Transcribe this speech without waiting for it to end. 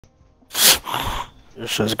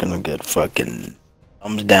This is gonna get fucking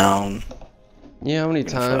thumbs down. You know how many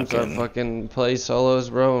times I fucking play solos,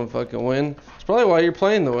 bro, and fucking win? It's probably why you're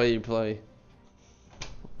playing the way you play.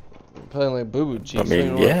 You're playing like boo boo cheeks. I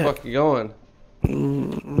mean, where the fuck you going?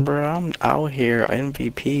 Bro, I'm out here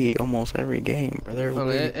MVP almost every game, brother. On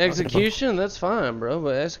execution, that's fine, bro.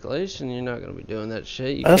 But escalation, you're not gonna be doing that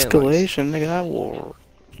shit. You escalation, nigga, that will.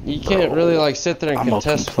 You can't really like sit there and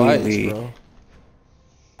contest fights, bro.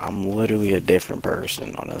 I'm literally a different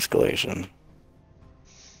person on escalation.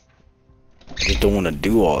 I just don't want to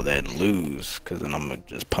do all that and lose, cause then I'm gonna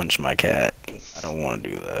just punch my cat. I don't want to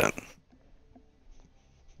do that.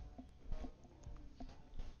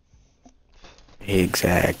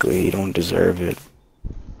 Exactly, you don't deserve it.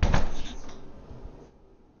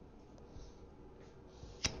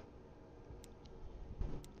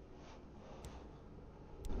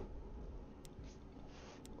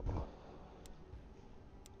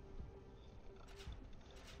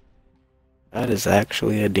 That is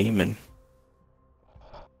actually a demon.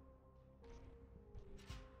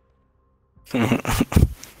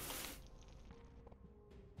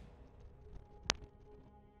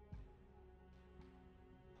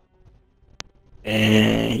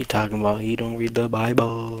 And he talking about he don't read the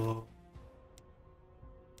Bible.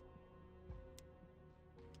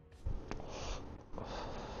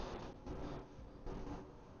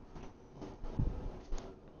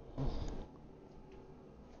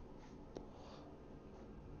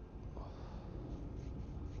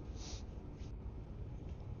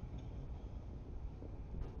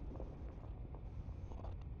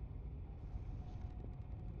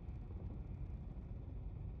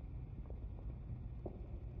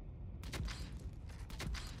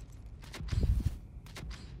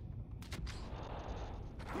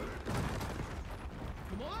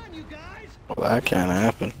 Well, that can't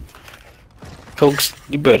happen. Folks,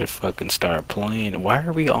 you better fucking start playing. Why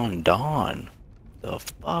are we on Dawn? The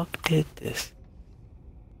fuck did this?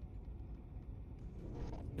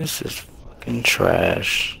 This is fucking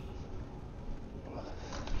trash.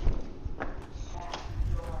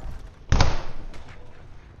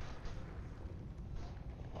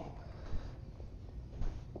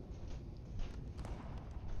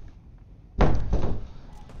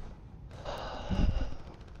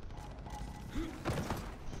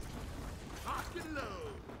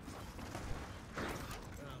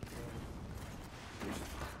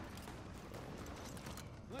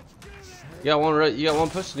 You got one right. You got one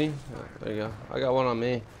pushing you. Oh, there you go. I got one on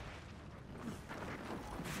me.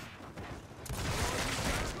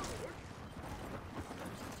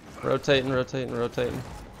 Rotating, rotating, rotating.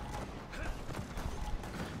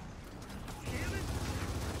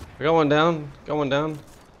 I got one down. Got one down.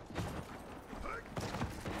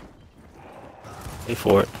 Wait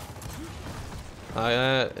for it.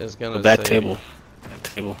 That is gonna. That table. That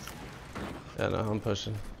table. Yeah, no, I'm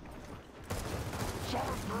pushing.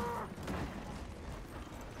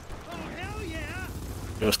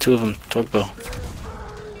 There was two of them. Torque. Who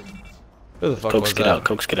the fuck Cokes, was get that? out.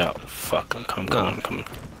 Cokes, get out. Fuck, I'm coming, I'm coming.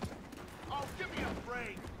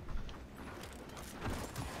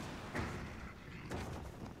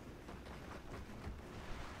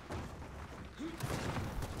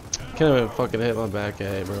 Can't even fucking hit my back,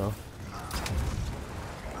 bro.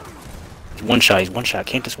 One shot, he's one shot.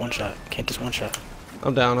 Can't just one shot. Can't just one shot.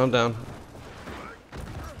 I'm down, I'm down.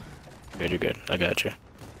 Good, you're good. I got you.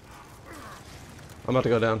 I'm about to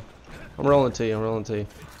go down. I'm rolling T, I'm rolling T.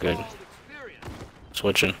 Good.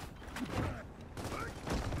 Switching.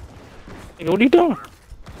 Hey, what are you doing?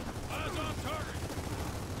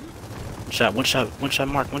 One shot, one shot, one shot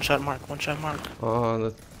mark, one shot mark, one shot mark.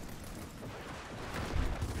 Oh,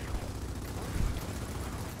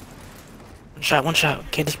 One shot.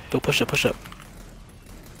 Can't just go push up, push up.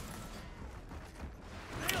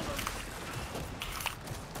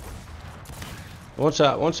 One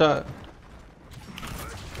shot, one shot.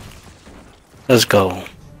 Let's go.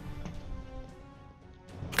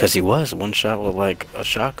 Because he was one shot with like a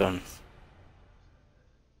shotgun.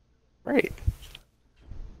 Right.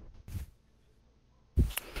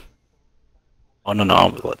 Oh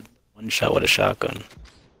no, one shot with a shotgun.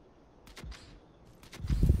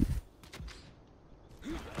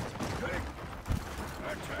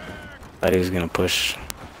 Thought he was gonna push.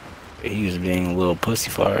 He was being a little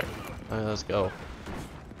pussy fart. Alright, let's go.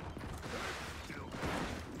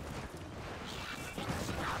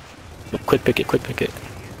 Quick pick it, quick pick it.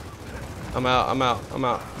 I'm out, I'm out, I'm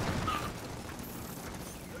out.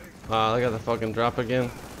 I got the fucking drop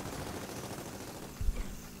again.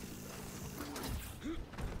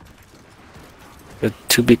 The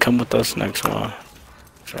 2B come with us next one.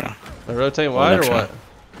 Sure. They rotate wide or what?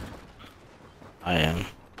 I am.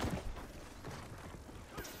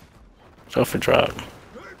 So for drop.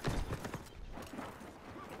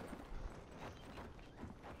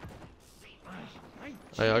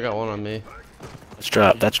 Hey, I got one on me. Let's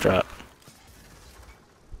drop. That's drop.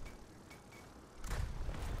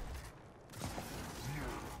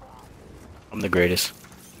 I'm the greatest.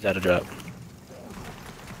 Is that a drop?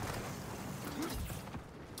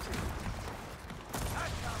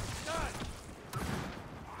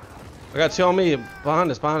 I got two on me.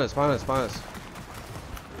 Behind us, behind us, behind us, behind us.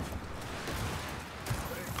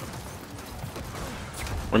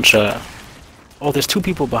 One shot. Oh, there's two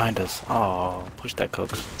people behind us. Oh, push that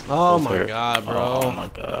cooks. Oh my god, bro. Oh my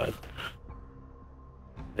god.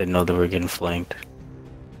 Didn't know they were getting flanked.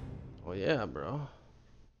 Oh yeah, bro.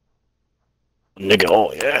 Nigga,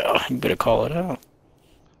 oh yeah. You better call it out.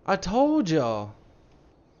 I told y'all.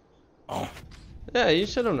 Oh. Yeah, you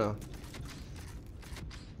should have known.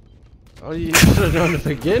 Oh, you should have known to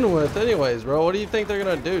begin with anyways, bro. What do you think they're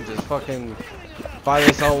gonna do? Just fucking fight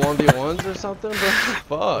us all 1v1s or something, bro?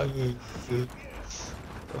 Fuck.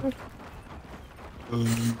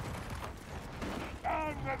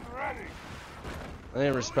 I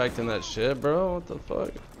ain't respecting that shit, bro. What the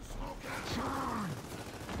fuck?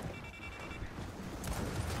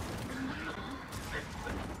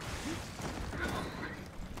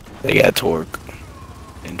 They got torque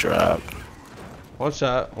and drop. One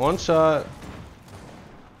shot. One shot.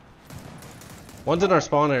 One's in our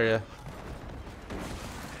spawn area.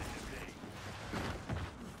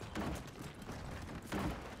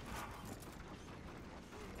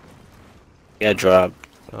 Yeah, drop.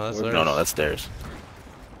 Oh, that's No, no, that's theirs.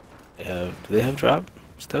 They have. Do they have drop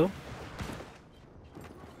still?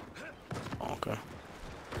 Oh, okay.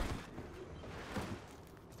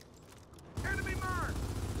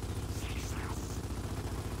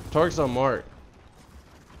 Torque's on mark.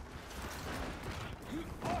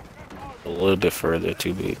 A little bit further,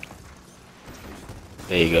 2B.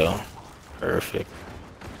 There you go. Perfect.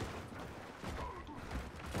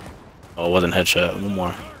 Oh, it wasn't headshot. One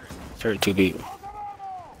more. Sorry, 2B.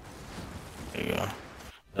 There you go.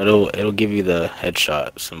 It'll give you the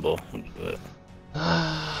headshot symbol when you do it.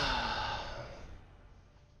 Yeah,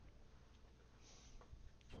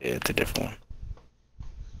 it's a different one.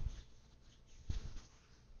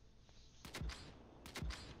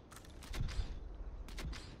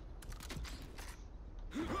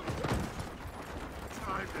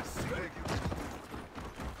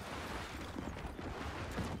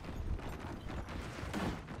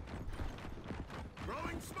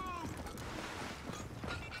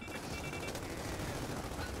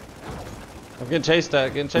 I'm getting chased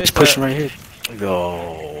at. Getting chased It's pushing right here.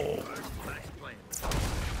 Go.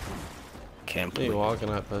 Can't What are you believe walking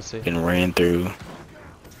at, pussy? getting ran through.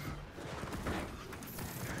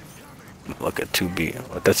 Look at 2B.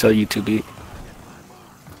 What that tell you, 2B? Your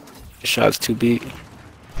shot's 2B.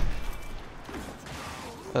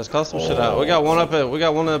 Let's call some shit out. We got one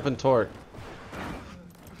up in Torque.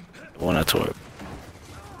 One at Torque.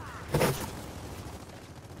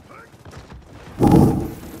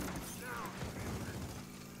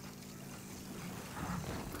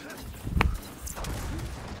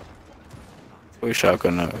 Where's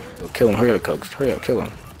shotgun now? Go kill him. Hurry up, Cokes. Hurry up, kill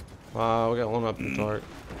him. Wow, we got one up in Torque.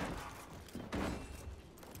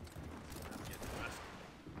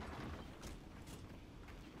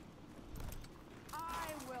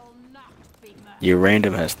 Your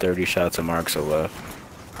random has 30 shots of marks or left.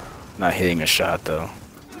 Not hitting a shot though.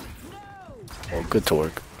 Oh, good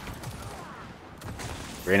Torque.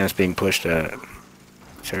 Random's being pushed at.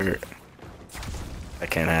 Sure. That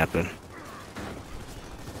can't happen.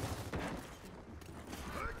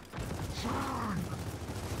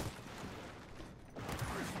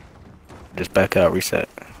 Just back out, reset.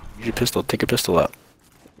 Use your pistol, take your pistol out.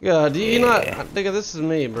 Yeah, do you not? Nigga, this is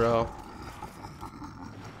me, bro.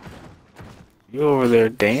 You over there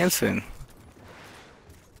dancing.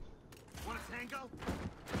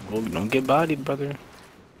 Oh, don't get bodied, brother.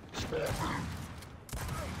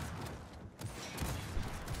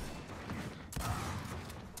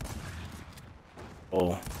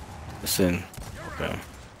 Oh, listen. Okay.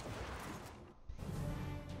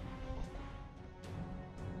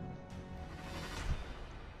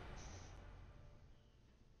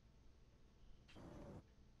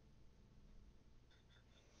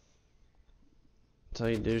 That's how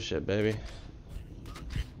you do shit, baby.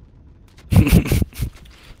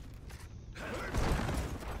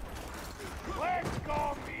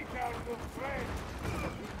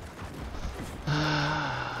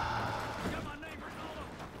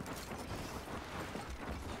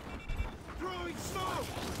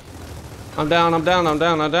 I'm down, I'm down, I'm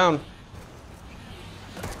down, I'm down.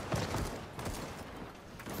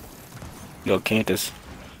 Yo, Cantus.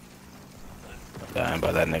 I'm dying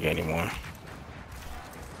by that nigga anymore.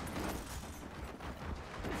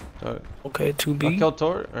 Okay, I 2B. killed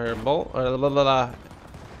Tor or Bolt or blah blah blah.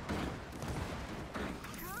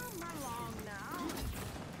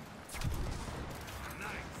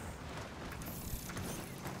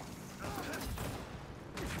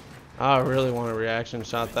 I really want a reaction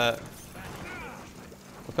shot that.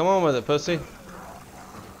 Well, come on with it, pussy.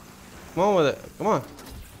 Come on with it. Come on.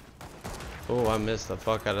 Oh, I missed the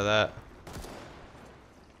fuck out of that.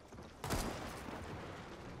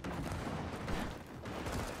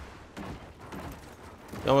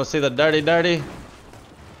 You want to see the dirty, dirty?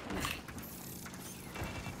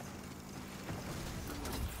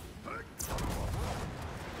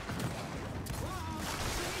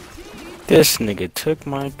 This nigga took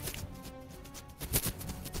my.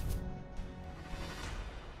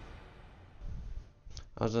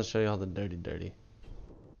 I was gonna show you all the dirty, dirty.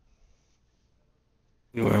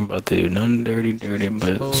 You weren't about to do nothing dirty,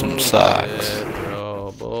 but Bull some socks. shit,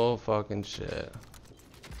 bro. Bull fucking shit.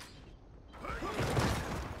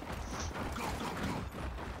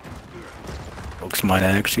 Folks might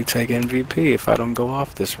actually take MVP if I don't go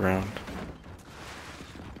off this round.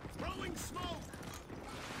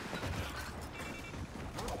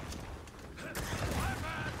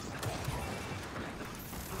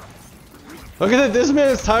 Look at that. This man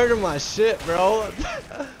is tired of my shit, bro.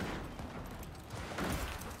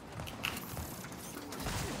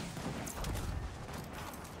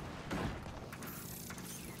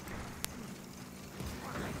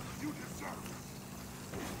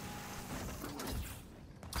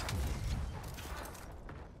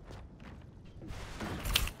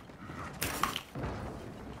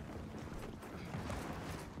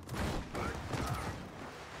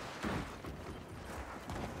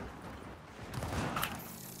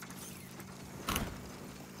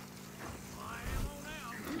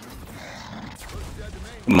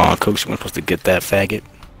 Come on, coach, you weren't supposed to get that faggot.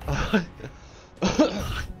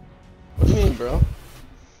 What do you mean, bro?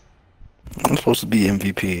 I'm supposed to be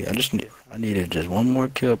MVP. I needed just one more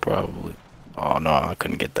kill, probably. Oh no, I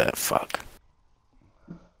couldn't get that. Fuck.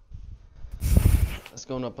 That's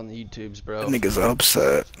going up on the YouTubes, bro. That nigga's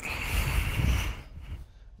upset.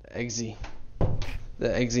 The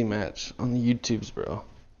Eggsy match on the YouTubes, bro.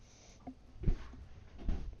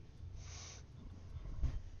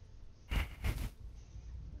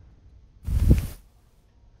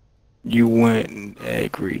 You went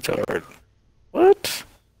egg retard. What?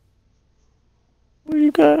 Where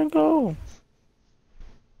you gotta go?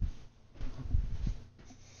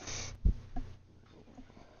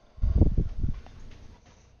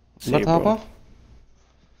 About to hop off?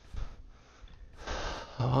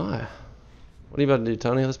 Oh, hi. What are you about to do,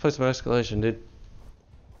 Tony? Let's play some escalation, dude.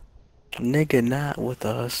 Nigga, not with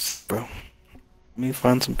us, bro. Let me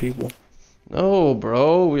find some people. No,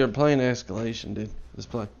 bro. We are playing escalation, dude. Let's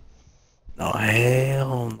play. No,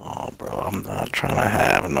 hell no, bro. I'm not trying to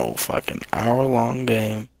have no fucking hour-long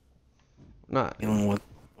game. Not dealing with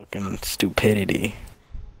fucking stupidity.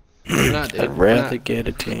 Not, dude. I'd rather get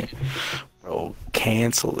a team. Bro,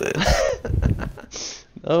 cancel this.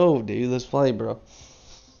 No, dude. Let's play, bro.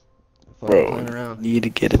 Bro, need to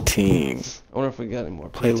get a team. I wonder if we got any more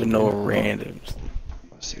play pizza, with no randoms.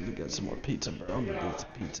 Let's see if we got some more pizza, bro. I'm gonna get some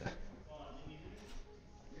pizza.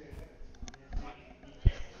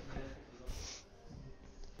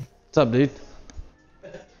 What's up, dude?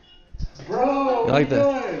 Bro, you like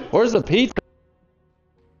that? Where's the pizza?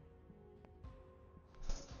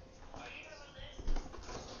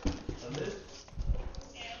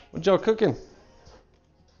 What y'all cooking?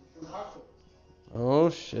 Oh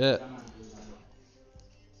shit.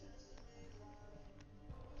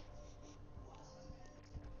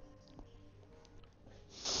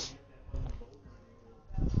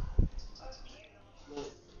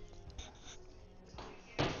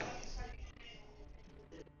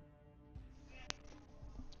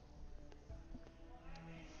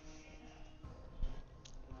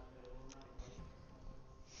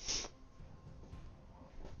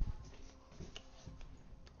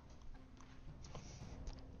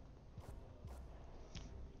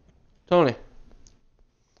 Tony.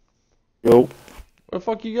 Yo. Where the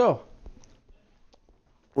fuck you go?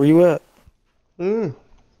 Where you at? You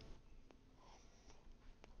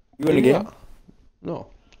in the game? No.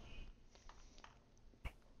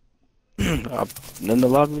 Nothing to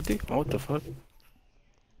log with you? Oh, what the fuck?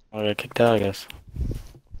 I got kicked out, I guess.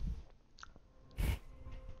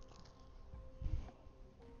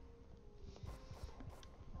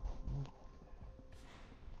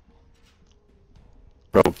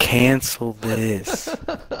 Bro, cancel this.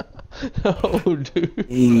 No, dude.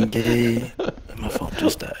 Being gay. My phone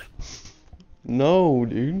just died. No,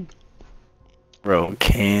 dude. Bro,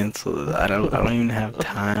 cancel. I don't even have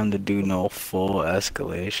time to do no full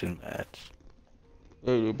escalation match.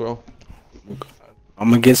 Hey, bro. I'm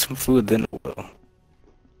gonna get some food then I will.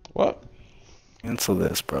 What? Cancel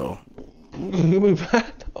this, bro. Give me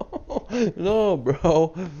back. No,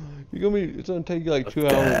 bro. It's gonna take you like Fuck 2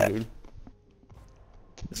 hours, that. dude.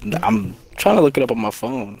 I'm trying to look it up on my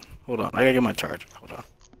phone. Hold on, I gotta get my charger. Hold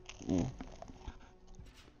on.